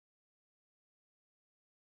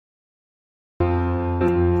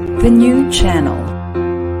The new channel.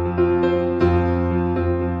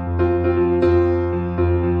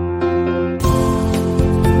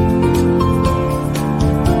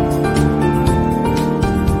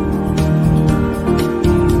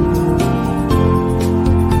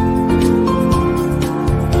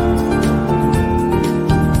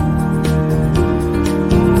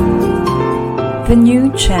 The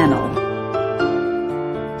new channel.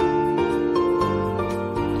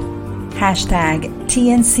 Hashtag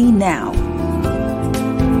TNC Now.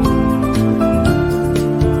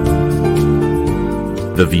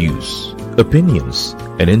 The views, opinions,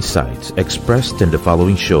 and insights expressed in the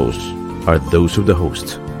following shows are those of the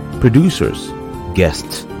host, producers,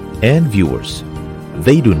 guests, and viewers.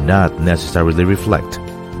 They do not necessarily reflect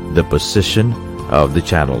the position of the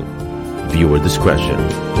channel. Viewer discretion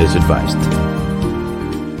is advised.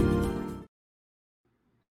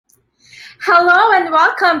 Hello and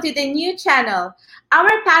welcome to the new channel. Our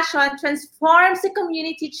passion transforms the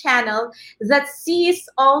community channel that sees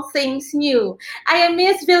all things new. I am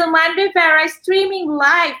Miss Vilman Rivera, streaming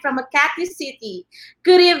live from Makati City.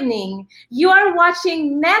 Good evening. You are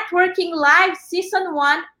watching Networking Live Season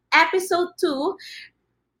 1, Episode 2,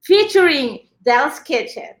 featuring Del's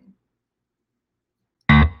Kitchen.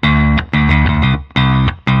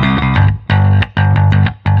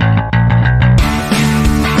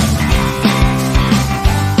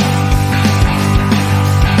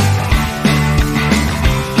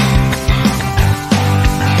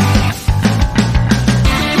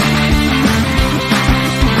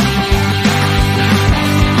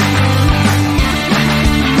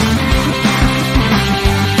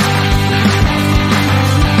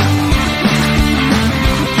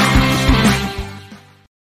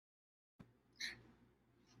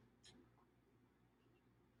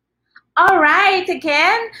 All right,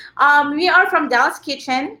 again, we are from Del's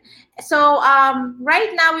Kitchen. So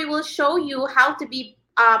right now we will show you how to be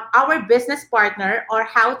our business partner or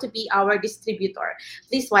how to be our distributor.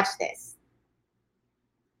 Please watch this.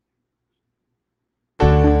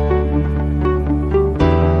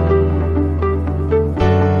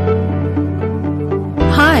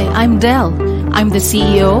 Hi, I'm Del. I'm the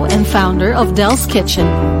CEO and founder of Del's Kitchen.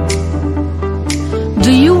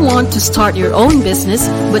 Do you want to start your own business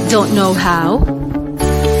but don't know how?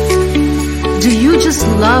 Do you just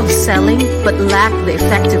love selling but lack the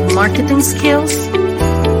effective marketing skills?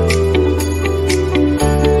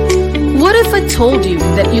 What if I told you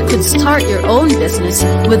that you could start your own business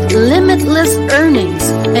with limitless earnings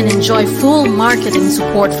and enjoy full marketing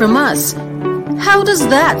support from us? How does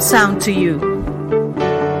that sound to you?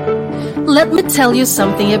 Let me tell you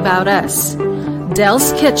something about us.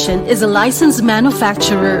 Del's Kitchen is a licensed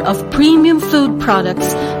manufacturer of premium food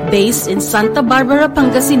products based in Santa Barbara,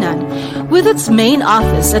 Pangasinan, with its main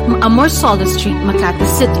office at Amorsolo Street, Makati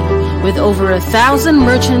City, with over 1,000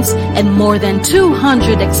 merchants and more than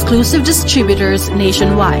 200 exclusive distributors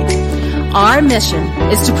nationwide. Our mission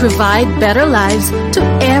is to provide better lives to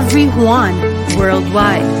everyone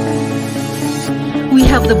worldwide. We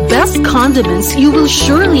have the best condiments you will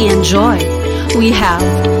surely enjoy. We have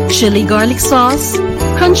chili garlic sauce,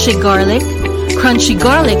 crunchy garlic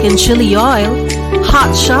and chili oil,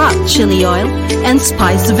 hot shot chili oil, and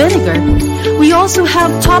spiced vinegar. We also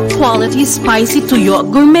have top quality spicy Tuyo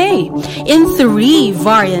Gourmet in 3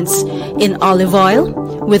 variants, in olive oil,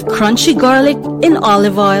 with crunchy garlic in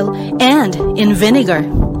olive oil, and in vinegar.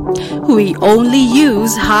 We only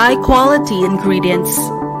use high quality ingredients.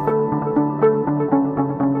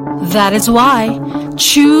 That is why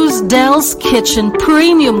choose Del's Kitchen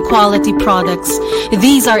premium quality products.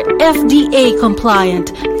 These are FDA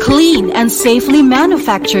compliant, clean and safely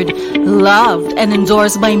manufactured, loved and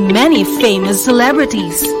endorsed by many famous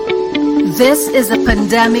celebrities. This is a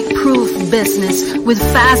pandemic-proof business with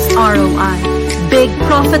fast ROI, big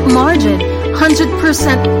profit margin,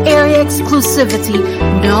 100% area exclusivity,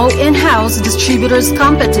 no in-house distributors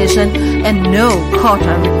competition, and no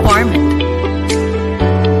quota requirement.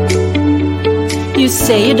 You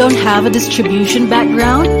say you don't have a distribution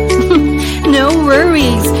background? No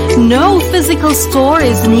worries. No physical store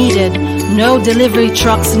is needed. No delivery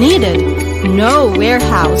trucks needed. No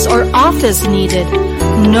warehouse or office needed.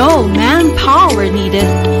 No manpower needed.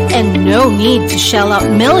 And no need to shell out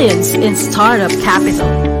millions in startup capital.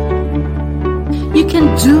 You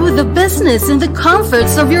can do the business in the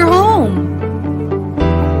comforts of your home.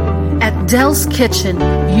 At Dell's Kitchen,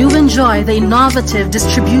 you enjoy the innovative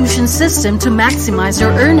distribution system to maximize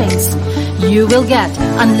your earnings. You will get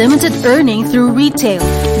unlimited earning through retail,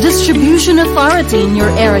 distribution authority in your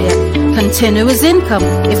area, continuous income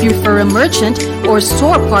if you refer a merchant or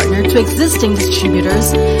store partner to existing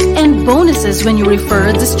distributors, and bonuses when you refer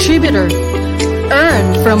a distributor.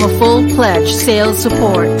 Earn from a full-pledged sales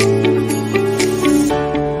support.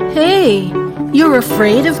 Hey, you're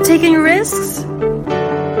afraid of taking risks?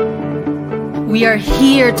 We are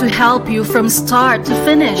here to help you from start to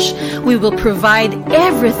finish. We will provide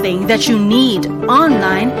everything that you need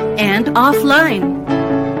online and offline.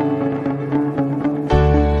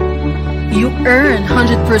 You earn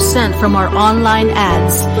 100% from our online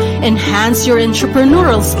ads. Enhance your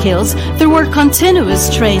entrepreneurial skills through our continuous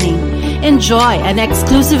training. Enjoy an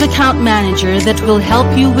exclusive account manager that will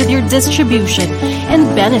help you with your distribution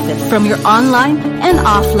and benefit from your online and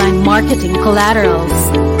offline marketing collaterals.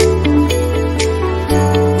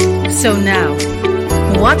 So now,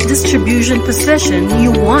 what distribution position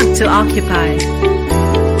you want to occupy?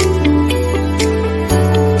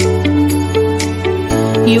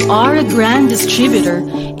 You are a grand distributor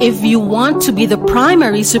if you want to be the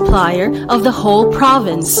primary supplier of the whole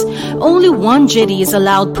province. Only one GD is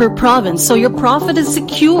allowed per province, so your profit is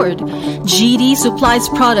secured. GD supplies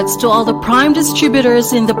products to all the prime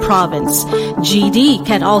distributors in the province. GD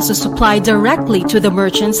can also supply directly to the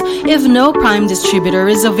merchants if no prime distributor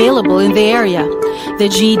is available in the area. The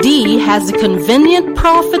GD has a convenient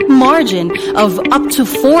profit margin of up to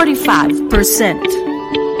 45%.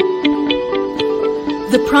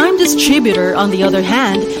 The prime distributor, on the other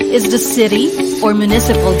hand, is the city or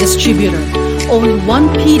municipal distributor. Only one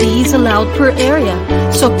PD is allowed per area,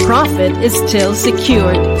 so profit is still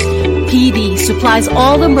secured. PD supplies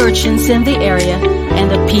all the merchants in the area,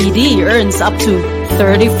 and the PD earns up to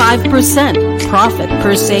 35% profit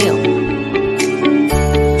per sale.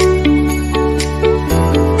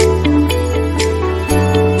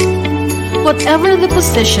 Whatever the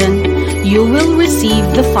position, you will receive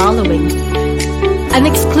the following: an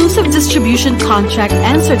exclusive distribution contract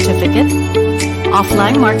and certificate,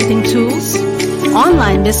 offline marketing tools,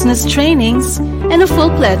 online business trainings, and a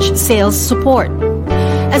full-fledged sales support.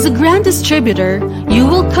 As a grand distributor, you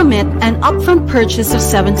will commit an upfront purchase of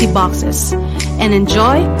 70 boxes and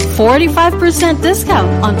enjoy 45% discount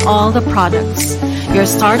on all the products. Your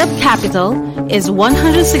startup capital is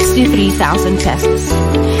 163,000 pesos.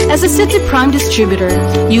 As a City Prime distributor,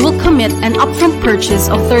 you will commit an upfront purchase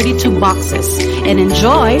of 32 boxes and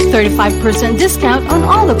enjoy 35% discount on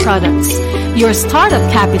all the products. Your startup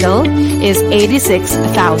capital is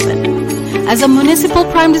 86,000. As a Municipal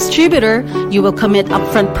Prime distributor, you will commit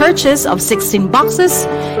upfront purchase of 16 boxes,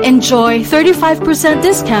 enjoy 35%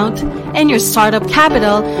 discount, and your startup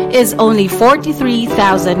capital is only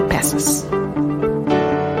 43,000 pesos.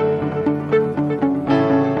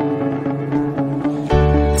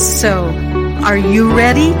 So, are you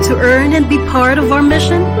ready to earn and be part of our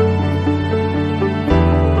mission?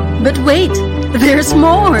 But wait, there's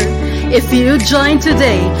more! If you join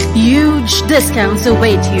today, huge discounts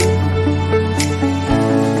await you.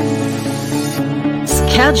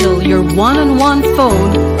 Schedule your one-on-one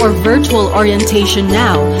phone or virtual orientation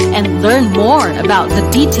now and learn more about the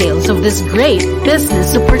details of this great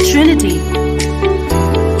business opportunity.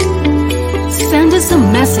 Send us a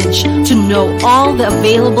message to know all the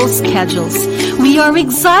available schedules. We are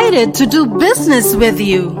excited to do business with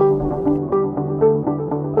you.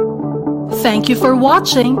 Thank you for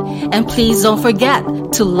watching, and please don't forget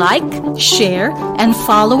to like, share, and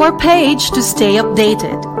follow our page to stay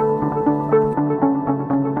updated.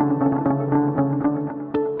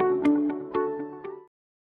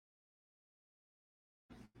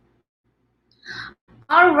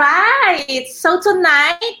 All right. So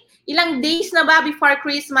tonight, ilang days na ba before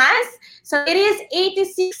Christmas? So it is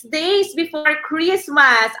 86 days before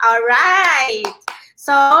Christmas. All right.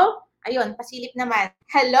 So, ayun, pasilip naman.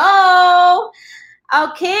 Hello!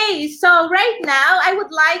 Okay, so right now, I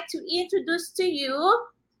would like to introduce to you,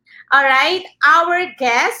 all right, our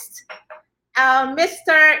guest,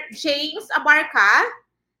 Mr. James Abarca.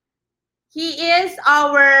 He is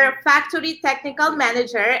our factory technical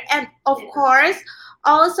manager and, of course,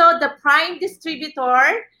 also the prime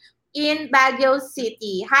distributor in Baguio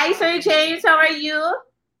City. Hi, Sir James. How are you?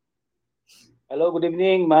 Hello, good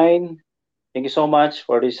evening, Mine. Thank you so much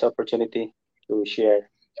for this opportunity to share.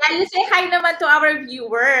 Yeah, you say hi naman to our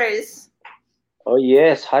viewers. Oh,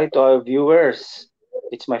 yes. Hi to our viewers.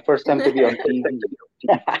 It's my first time to be on TV.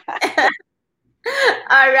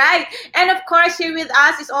 All right. And of course, here with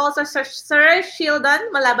us is also Sir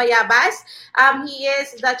Sheldon Malabayabas. He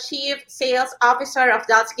is the Chief Sales Officer of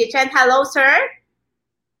Del's Kitchen. Hello, sir.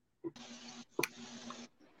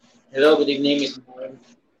 Hello, good evening, Ms. Moore.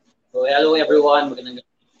 So, hello everyone. Magandang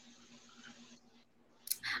gabi.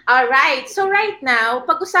 All right. So right now,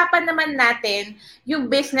 pag-usapan naman natin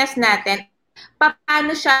yung business natin.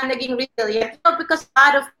 Paano siya naging resilient? Because a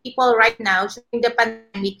lot of people right now, during the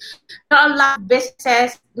pandemic, there are a lot of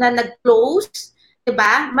businesses na nag-close,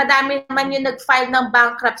 diba? Madami naman yung nag-file ng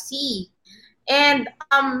bankruptcy. And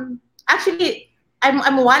actually,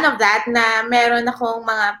 I'm one of that na meron akong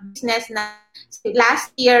mga business na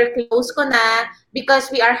last year close ko na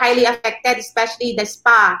because we are highly affected, especially the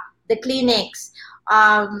spa, the clinics,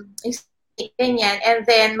 and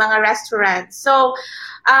then mga restaurants. So,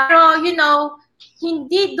 pero you know,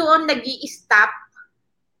 hindi doon nag-i-stop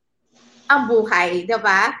ang buhay,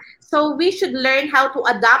 diba? So we should learn how to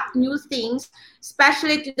adapt new things,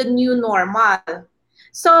 especially to the new normal.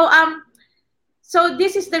 So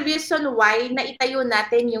this is the reason why naitayo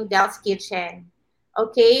natin yung Del's Kitchen.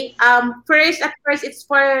 Okay? First it's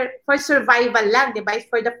for survival lang, diba? It's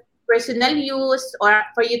for the personal use or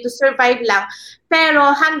for you to survive lang.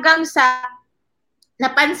 Pero hanggang sa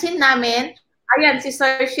napansin namin, ayan, si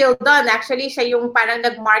Sir Sheldon, actually, siya yung parang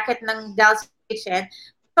nag-market ng Del's Kitchen.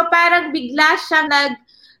 So, parang bigla siyang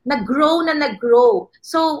nag-grow.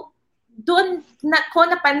 So, doon ko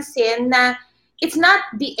napansin na it's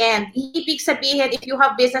not the end. Ibig sabihin, if you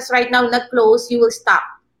have business right now na close, you will stop.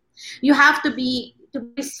 You have to be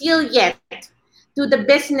resilient to the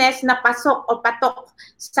business na pasok o patok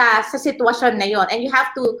sa sitwasyon na yon. And you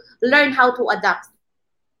have to learn how to adapt.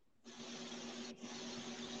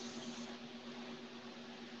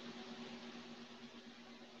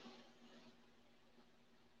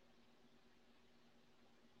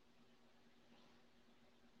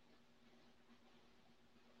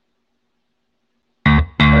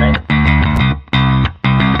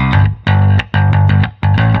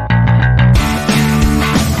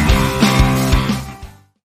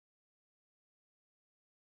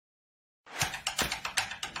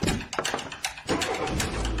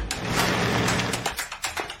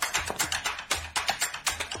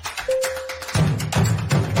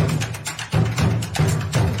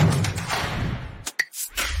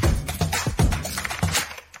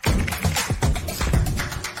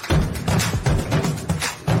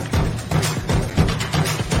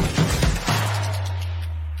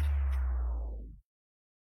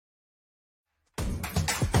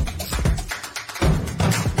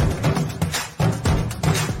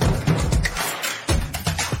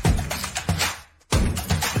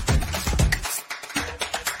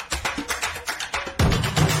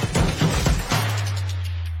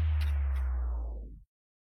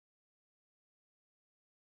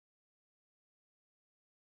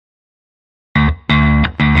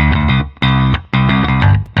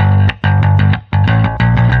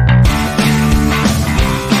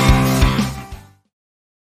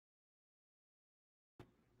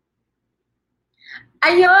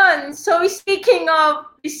 Ayun, so speaking of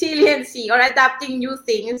resiliency or adapting new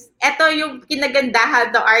things, ito yung kinagandahan,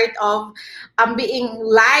 the art of being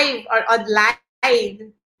live or online.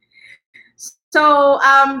 So,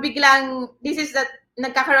 biglang, this is the,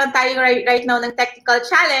 nagkakaroon tayo right now ng technical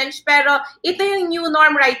challenge, pero ito yung new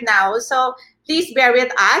norm right now. So, please bear with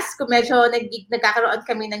us kung medyo nagkakaroon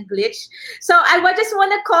kami ng glitch. So, I just want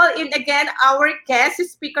to call in again our guest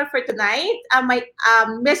speaker for tonight,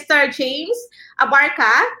 Mr. James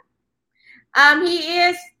Abarca. He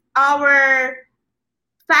is our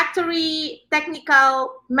factory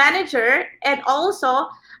technical manager and also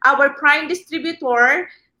our prime distributor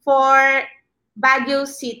for Baguio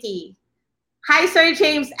City. Hi, Sir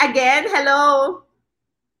James, again. Hello.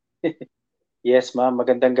 Yes, ma'am.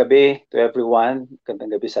 Magandang gabi to everyone.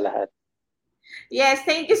 Magandang gabi sa lahat. Yes,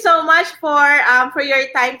 thank you so much for your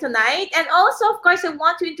time tonight. And also, of course, I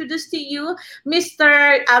want to introduce to you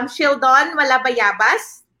Mr. Sheldon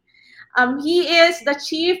Malabayabas. He is the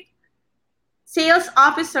Chief Sales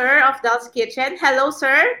Officer of Del's Kitchen. Hello,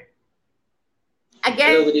 sir.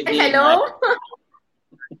 Again, hello. Good evening, hello.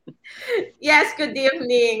 Yes, good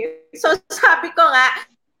evening. So, sabi ko nga,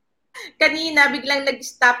 kanina biglang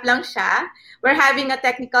nag-stop lang siya. We're having a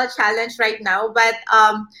technical challenge right now, but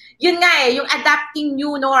yun nga yung adapting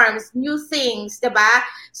new norms, new things, 'di ba?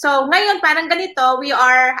 So ngayon parang ganito, we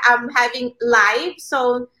are having live.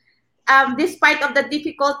 So despite of the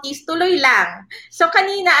difficulties, tuloy lang. So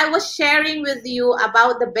kanina I was sharing with you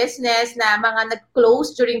about the business na mga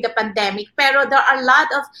nag-close during the pandemic, pero there are a lot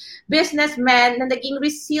of businessmen na naging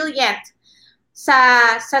resilient.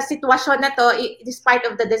 sa sitwasyon na to despite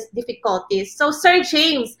of the difficulties. So Sir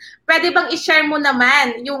James, pwede bang i-share mo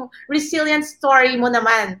naman yung resilient story mo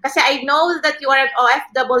naman? Kasi I know that you are an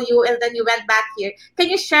OFW and then you went back here. Can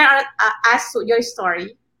you share us your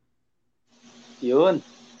story? Yun.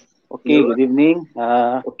 Okay, good evening.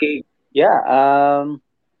 Yeah,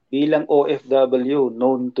 bilang OFW,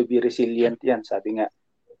 known to be resilient yan, sabi nga.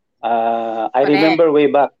 I remember way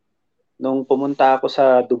back, nung pumunta ako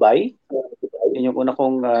sa Dubai, yun yung una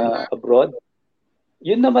kong abroad,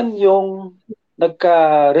 yun naman yung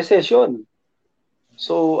nagka-recession.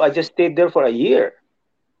 So, I just stayed there for a year.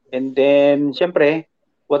 And then, syempre,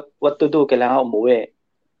 what to do? Kailangan umuwi.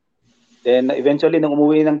 Then, eventually, nung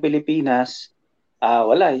umuwi ng Pilipinas,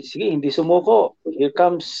 wala. Sige, hindi sumuko. Here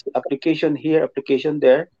comes application here, application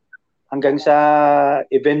there. Hanggang sa,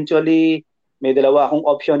 eventually, may dalawa akong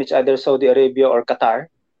option. It's either Saudi Arabia or Qatar.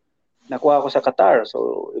 Nakuha ako sa Qatar.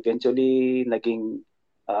 So, eventually, naging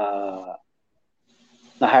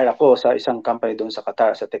na-hire ako sa isang company doon sa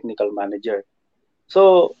Qatar, sa technical manager.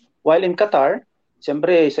 So, while in Qatar,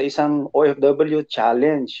 siyempre, sa isang OFW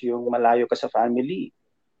challenge, yung malayo ka sa family.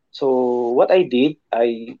 So, what I did,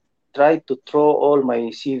 I tried to throw all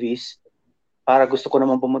my CVs para gusto ko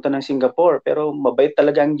naman pumunta ng Singapore. Pero mabait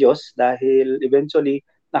talaga ang Diyos dahil eventually,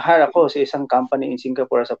 na-hire ako sa isang company in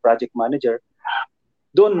Singapore as a project manager.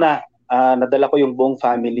 Doon na, nadala ko yung buong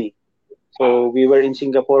family. So, we were in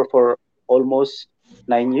Singapore for almost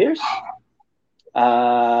 9 years.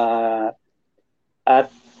 At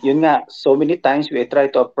yun nga, so many times we try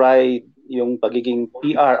to apply yung pagiging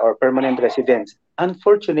PR or permanent residence.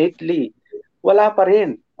 Unfortunately, wala pa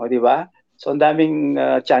rin. O, di ba? So, ang daming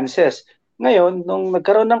chances. Ngayon, nung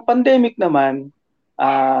nagkaroon ng pandemic naman,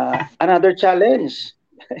 another challenge.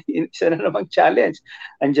 Isa na namang challenge.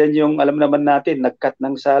 Andyan yung, alam naman natin, nag-cut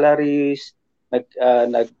ng salaries,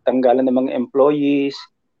 nagtanggalan ng mga employees.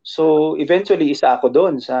 So, eventually, isa ako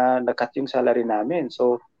doon sa nag-cut yung salary namin.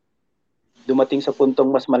 So, dumating sa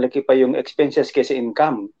puntong mas malaki pa yung expenses kaysa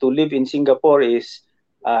income. To live in Singapore is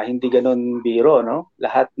hindi ganun biro, no?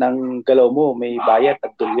 Lahat ng galaw mo may bayad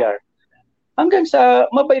at dolyar. Hanggang sa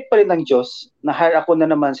mabait pa rin ng Diyos, na-hire ako na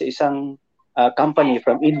naman sa isang company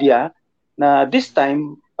from India na this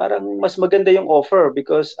time parang mas maganda yung offer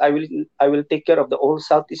because I will take care of the whole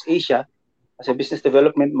Southeast Asia as a business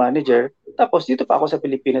development manager. Tapos dito pa ako sa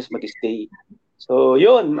Pilipinas mag-stay. So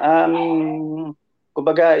yun,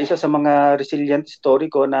 kumbaga isa sa mga resilient story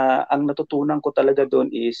ko na ang natutunan ko talaga doon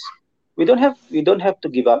is we don't have to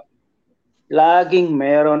give up. Laging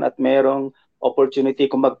meron at merong opportunity.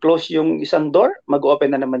 Kung mag-close yung isang door,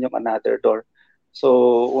 mag-open na naman yung another door.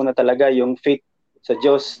 So una talaga yung faith sa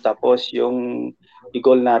Diyos, tapos yung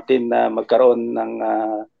goal natin na magkaroon ng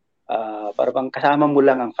parang kasama mo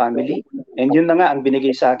lang ang family. And yun na nga ang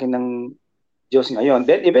binigay sa akin ng Diyos ngayon.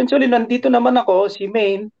 Then eventually nandito naman ako, si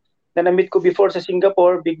Maine, na na-meet ko before sa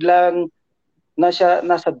Singapore, biglang nasa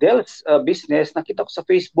Dell's business, nakita ko sa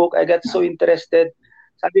Facebook, I got so interested.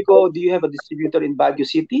 Sabi ko, do you have a distributor in Baguio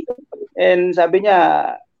City? And sabi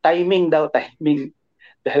niya, timing.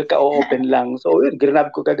 Dahil ka-open lang. So, yun,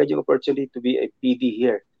 grinab ko kagad yung opportunity to be a PD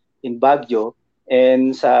here in Baguio.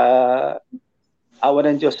 And sa awa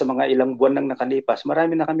ng Diyos, sa mga ilang buwan nang nakalipas,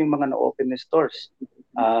 marami na kaming mga na-open na stores.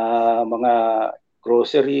 Mga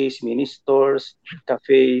groceries, mini stores,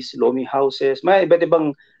 cafes, lomi houses, may iba't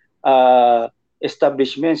ibang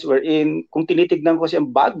establishments wherein, kung tinitignan ko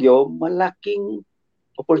siyang Baguio, malaking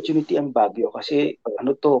opportunity ang Baguio. Kasi,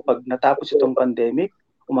 pag natapos itong pandemic,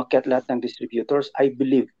 umakyat lahat ng distributors, I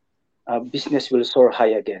believe business will soar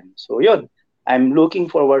high again. So yun, I'm looking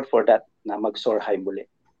forward for that na mag-soar high muli.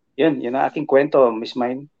 Yun ang aking kwento, Miss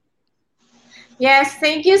Mine. Yes,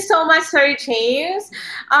 thank you so much, Sir James.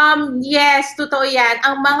 Yes, totoo yan.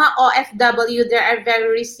 Ang mga OFW, they are very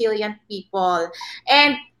resilient people.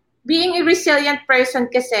 And being a resilient person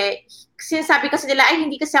kasi, sinasabi kasi nila, ay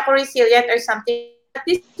hindi kasi ako resilient or something. But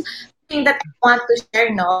this thing that I want to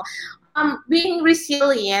share, no? Being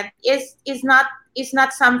resilient is not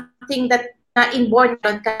something that inborn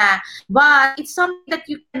ka, but it's something that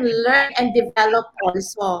you can learn and develop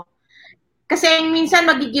also. Kasi minsan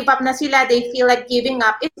mag-give up na sila, they feel like giving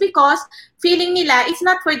up. It's because feeling nila it's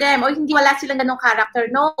not for them or hindi wala silang ganong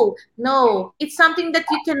character. No. It's something that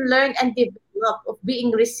you can learn and develop of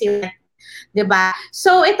being resilient. Diba?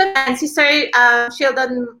 So ito na, si Sir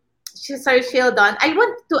Sheldon, I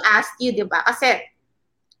want to ask you, diba? Kasi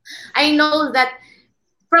I know that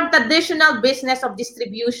from traditional business of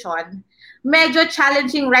distribution, medyo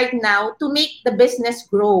challenging right now to make the business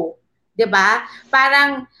grow. Diba?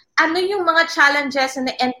 Parang, ano yung mga challenges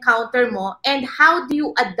na encounter mo and how do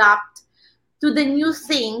you adapt to the new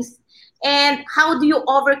things And how do you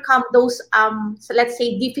overcome those, so let's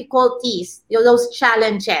say, difficulties, those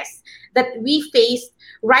challenges that we face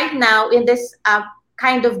right now in this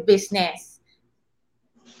kind of business?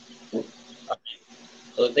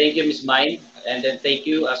 So thank you, Ms. Mine, and then thank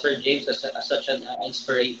you, Sir James, as such an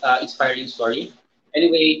inspiring story.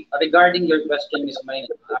 Anyway, regarding your question, Ms. Mine,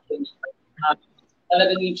 actually,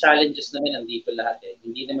 talagang yung challenges naman nandito lahat eh.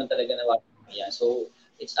 Hindi naman talaga nawawala yan. So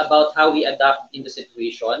it's about how we adapt in the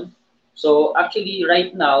situation. So actually,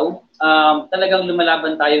 right now, talagang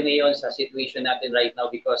lumalaban tayo ngayon sa situation natin right now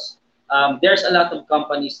because there's a lot of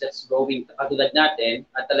companies that's growing katulad natin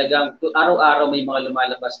at talagang araw-araw may mga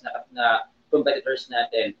lumalabas na competitors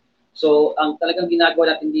natin. So ang talagang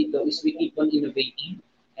ginagawa natin dito is we keep on innovating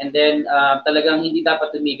and then talagang hindi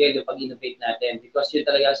dapat tumigil yung pag-innovate natin because yun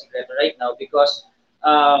talaga ang sikreto right now because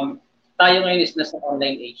tayo ngayon is nasa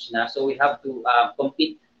online age na so we have to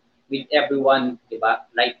compete with everyone, di ba,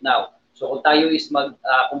 right now. So kung tayo is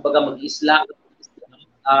kumbaga mag-isla,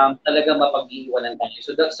 talaga mapag-iwanan tayo.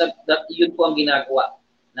 So that yun po ang ginagawa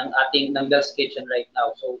ng Bell's Kitchen right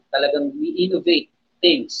now. So talagang we innovate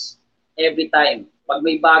things every time. Pag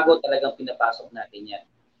may bago, talagang pinapasok natin yan.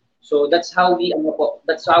 So that's how we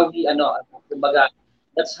kumbaga,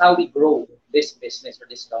 that's how we grow this business or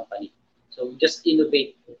this company. So just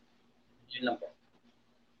innovate. Yun lang po.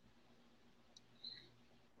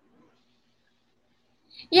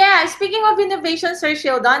 Yeah, speaking of innovation, Sir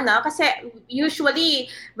Sheldon, no? Kasi usually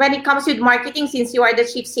when it comes with marketing, since you are the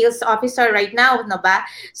chief sales officer right now, no ba?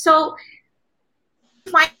 So,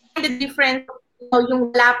 find the difference,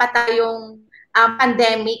 yung wala pa tayong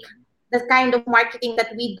pandemic, the kind of marketing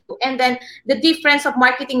that we do, and then the difference of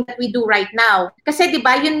marketing that we do right now. Kasi di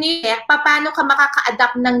ba, yun paano ka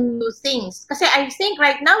makaka-adapt ng new things? Kasi I think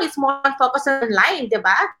right now it's more focused online, di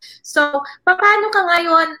ba? So, paano ka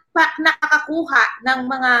ngayon nakakakuha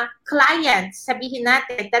ng mga clients, sabihin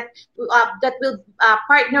natin, that will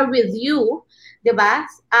partner with you, di ba?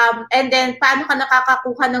 And then, paano ka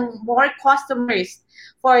nakakakuha ng more customers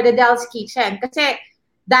for the Del's Kitchen? Kasi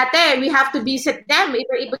dati, we have to visit them.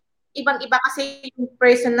 Ibang-iba kasi yung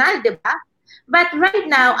personal, di ba? But right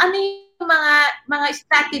now, ano yung mga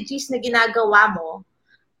strategies na ginagawa mo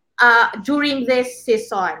during this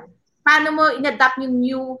season? Paano mo in-adapt yung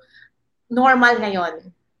new normal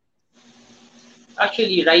ngayon?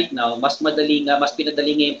 Actually, right now, mas pinadali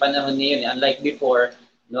nga yung panahon ngayon. Unlike before,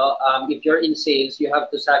 no, if you're in sales, you have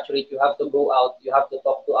to saturate, you have to go out, you have to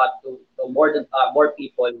talk to more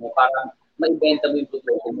people mo para maibenta mo yung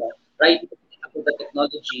produkto mo. Right? After the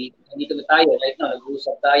technology, nandito na tayo right now,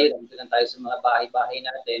 nag-uusap tayo, nandito na tayo sa mga bahay-bahay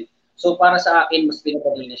natin. So para sa akin, mas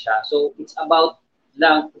pinadali na siya. So it's about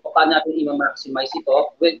lang kung paano natin i-maximize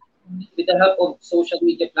ito. With the help of social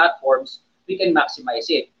media platforms, we can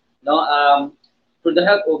maximize it. No? Through the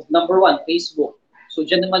help of, number one, Facebook. So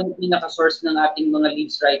dyan naman yung pinaka-source ng ating mga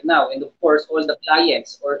leads right now. And of course, all the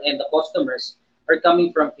clients and the customers are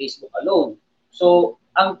coming from Facebook alone. So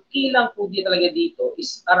ang key lang po talaga dito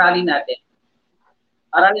is aralin natin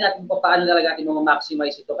kung paano talaga natin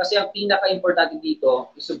ma-maximize ito. Kasi ang pinaka-importante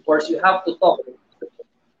dito is, of course, you have to talk to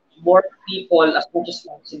more people as much as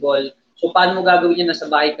possible. So, paano mo gagawin yan?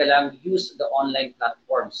 Nasa bahay ka lang, use the online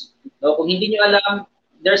platforms. No? Kung hindi nyo alam,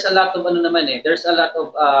 there's a lot of there's a lot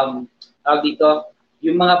of, dito,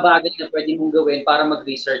 yung mga bagay na pwede mong gawin para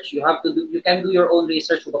mag-research. You can do your own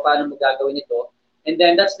research kung paano mo gagawin ito. And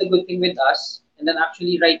then, that's the good thing with us. And then,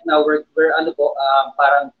 actually, right now, we're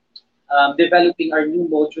parang, developing our new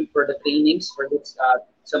module for the trainings for this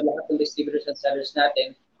sa lahat ng distributors and sellers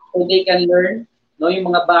natin so they can learn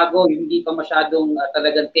yung mga bago, yung hindi pa masyadong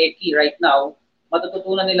talagang techy right now,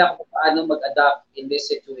 matututunan nila kung paano mag-adapt in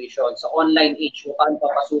this situation sa online age, kung paano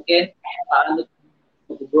papasukin, paano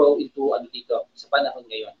mag-grow into dito sa panahon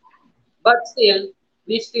ngayon. But still,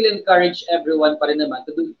 we still encourage everyone pa rin naman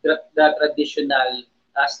to do the traditional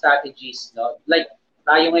strategies, no? Like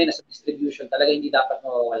tayo ngayon sa distribution, talaga hindi dapat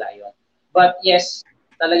mawawala yun. But yes,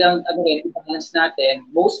 talagang i-balance natin.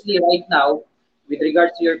 Mostly right now, with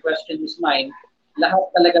regards to your question, Ms. Mine, lahat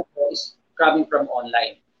talaga po is coming from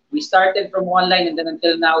online. We started from online and then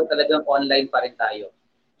until now, talagang online pa rin tayo.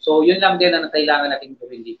 So yun lang din ang kailangan natin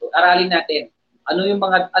gawin dito. Aralin natin, ano yung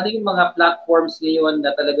mga platforms ngayon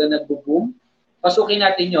na talaga nagbo-boom? Pasukin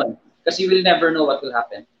natin yon kasi we'll never know what will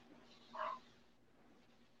happen.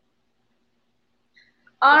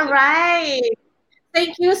 All right.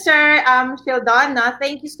 Thank you, Sir Sheldon.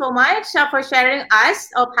 Thank you so much for sharing us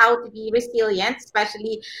of how to be resilient,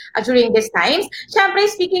 especially during these times. Siyempre,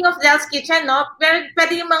 speaking of Del's Kitchen,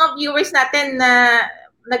 pwede yung mga viewers natin na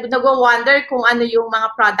nag-wonder kung ano yung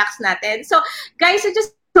mga products natin. So, guys, I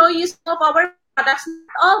just show you some of our products,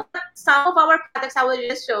 not all, but some of our products I will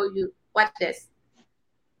just show you. Watch this.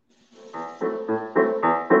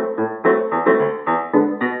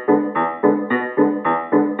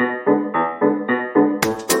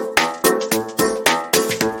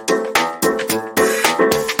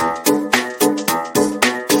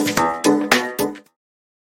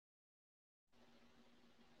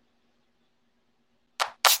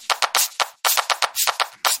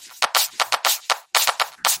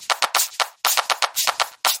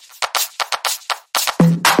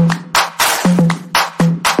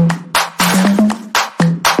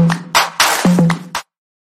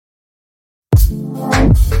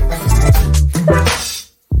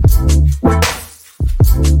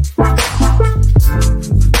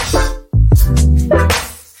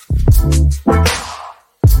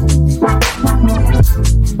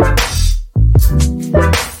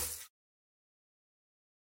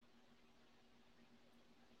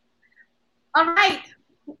 All right.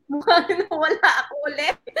 Wala ako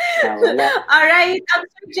ulit. Wala. All right.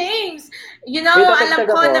 Sir James, May alam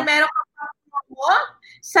dadagdag ko ako. na meron ka promo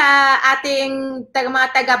sa ating mga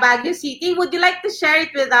taga Baguio City. Would you like to share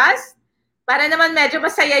it with us? Para naman medyo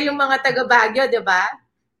masaya yung mga taga Baguio, di ba?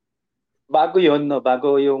 Bago yun, no?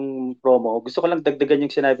 Bago yung promo, gusto ko lang dagdagan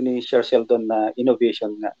yung sinabi ni Sir Sheldon na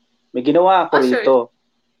innovation nga. May ginawa ako Oh, sure. rito.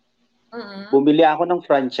 Mm-mm. Bumili ako ng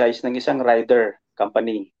franchise ng isang rider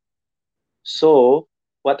company. So,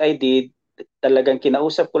 what I did, talagang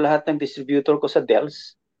kinausap ko lahat ng distributor ko sa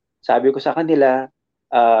Dells. Sabi ko sa kanila,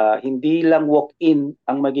 hindi lang walk-in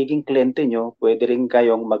ang magiging kliyente nyo, pwede rin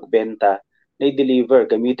kayong magbenta na i-deliver.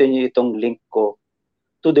 Gamitin nyo itong link ko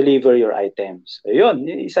to deliver your items. Ayun,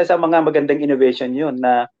 isa sa mga magandang innovation yun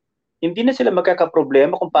na hindi na sila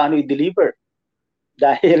magkakaproblema kung paano i-deliver.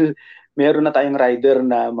 Dahil meron na tayong rider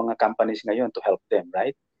na mga companies ngayon to help them,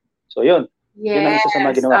 right? So yun, yun ang isa sa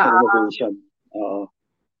mga ginawa kong innovation. Oo.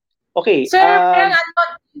 Okay. Sir,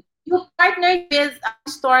 you partnered with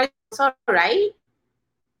stores also, right?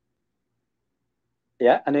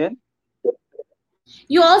 Yeah, ano yun?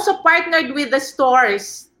 You also partnered with the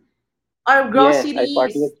stores or groceries.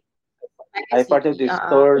 Yes, I partnered with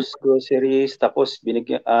stores, groceries, tapos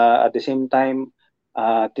at the same time,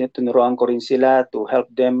 tinuruan ko rin sila to help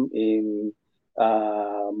them in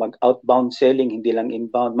mag-outbound selling, hindi lang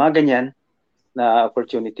inbound, mga ganyan na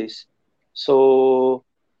opportunities. So,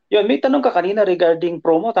 yun, may tanong ka kanina regarding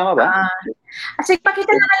promo, tama ba? Kasi pakita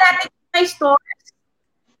naman natin yung mga stores.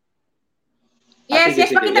 Yes,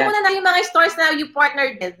 sige, pakita yan. mo na yung mga stores na you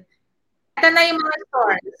partnered with. Ito na yung mga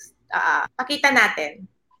stores. Pakita natin.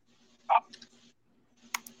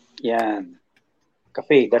 Yan.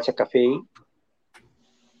 Cafe, that's a cafe.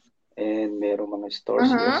 And merong mga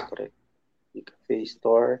stores, yes, correct. The cafe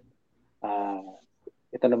store.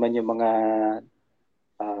 Ito naman yung mga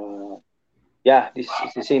this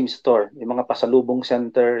is the same store. Yung mga pasalubong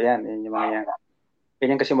center, yan yung mga yan.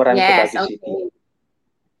 Ganyan kasi marami sa Baguio City.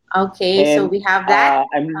 Okay, and, so we have that.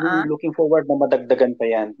 I'm looking forward na madagdagan pa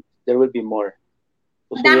yan. There will be more.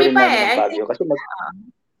 Dami pa Baguio. Kasi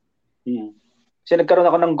kasi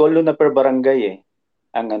nagkaroon ako ng goal na per barangay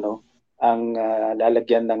ang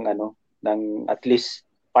lalagyan ng at least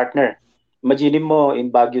partner. Imagine mo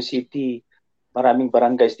in Baguio City, maraming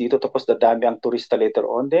barangays dito tapos dadami ang turista later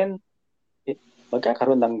on, then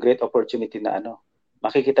magkakaroon ng great opportunity na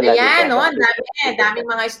makikita lagi. Ayan, dami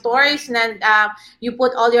mga stores na you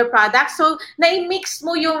put all your products. So, na-mix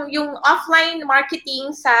mo yung offline marketing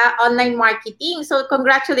sa online marketing. So,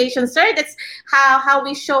 congratulations, sir. That's how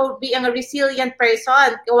we show being a resilient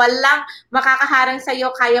person. Walang makakaharang sa'yo,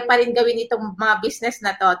 kaya pa rin gawin itong mga business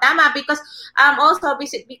na to. Tama, because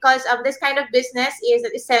because this kind of business is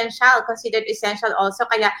essential, considered essential also,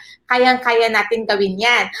 kaya kayang-kaya natin gawin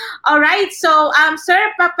yan. Alright, so, sir,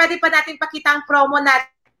 pwede pa natin pakita ang promo natin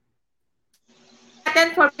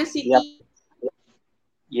for the city. Yep.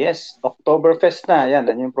 Yes, Oktoberfest na. Yan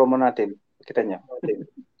yung promo natin. Kita niyo.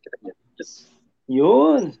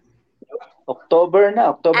 Yun.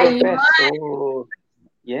 Oktoberfest. So,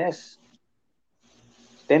 yes.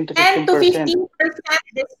 10 to 15%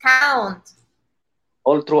 discount.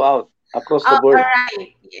 All throughout, across the board.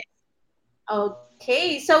 Alright. Yes.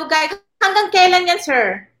 Okay. So, guys, hanggang kailan yan,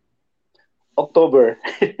 sir? October.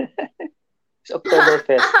 It's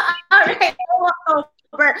Oktoberfest. Alright,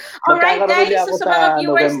 October. Alright, guys, so sa mga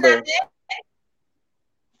viewers natin.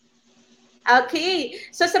 Okay,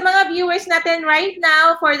 so sa mga viewers natin right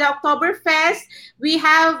now for the Oktoberfest, we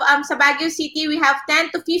have sa Baguio City, we have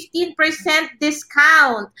 10 to 15%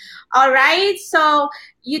 discount. Alright, so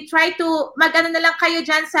you try to mag-ano na lang kayo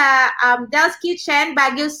dyan sa Del's Kitchen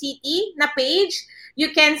Baguio City na page.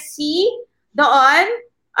 You can see doon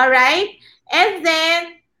All right? And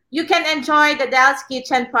then you can enjoy the Del's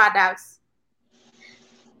Kitchen products.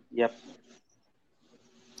 Yep.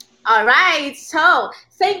 All right. So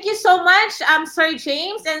thank you so much, Sir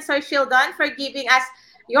James and Sir Sheldon, for giving us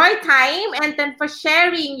your time and then for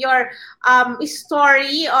sharing your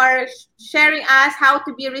story or sharing us how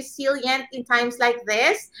to be resilient in times like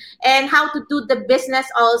this and how to do the business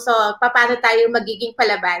also. Paano tayo magiging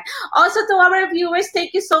palaban. Also to our viewers,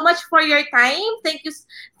 thank you so much for your time. Thank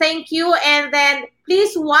you. And then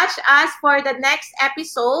please watch us for the next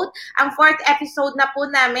episode. Ang 4th episode na po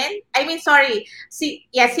namin.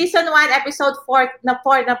 Season 1, episode 4 na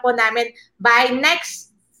po namin by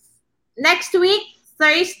next week,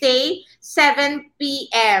 Thursday, 7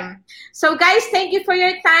 p.m. So guys, thank you for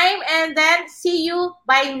your time and then see you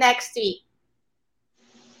by next week.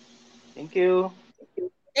 Thank you.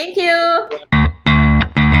 Thank you.